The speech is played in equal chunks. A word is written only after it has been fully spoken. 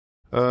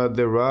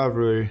The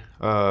rivalry,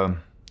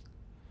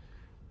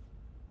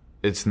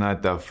 it's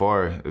not that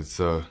far. It's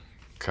a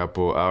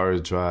couple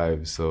hours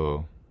drive,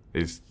 so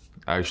it's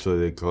actually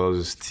the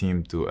closest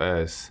team to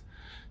us.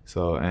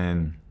 So,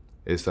 and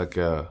it's like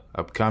a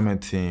upcoming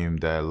team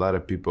that a lot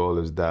of people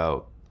always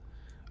doubt.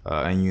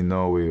 And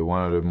we're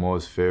one of the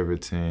most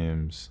favorite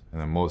teams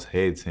and the most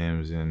hated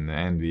teams in the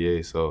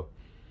NBA. So,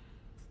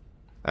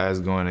 as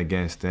going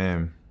against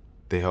them,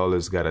 they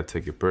always gotta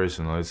take it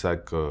personal. It's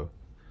like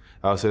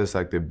I'll say it's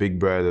like the big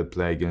brother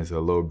playing against a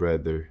little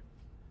brother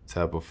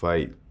type of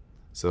fight.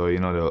 So,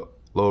 the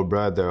little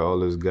brother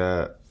always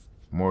got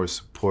more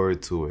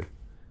support to it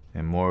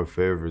and more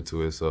favor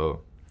to it.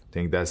 So I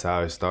think that's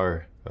how it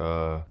started.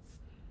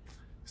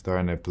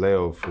 Starting the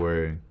playoff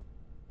where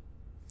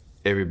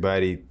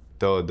everybody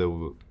thought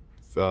the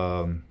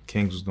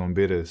Kings was gonna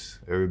beat us.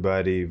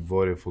 Everybody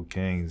voted for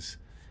Kings,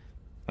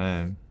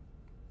 and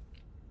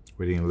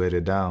we didn't let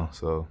it down.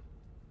 So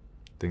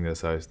I think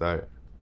that's how it started.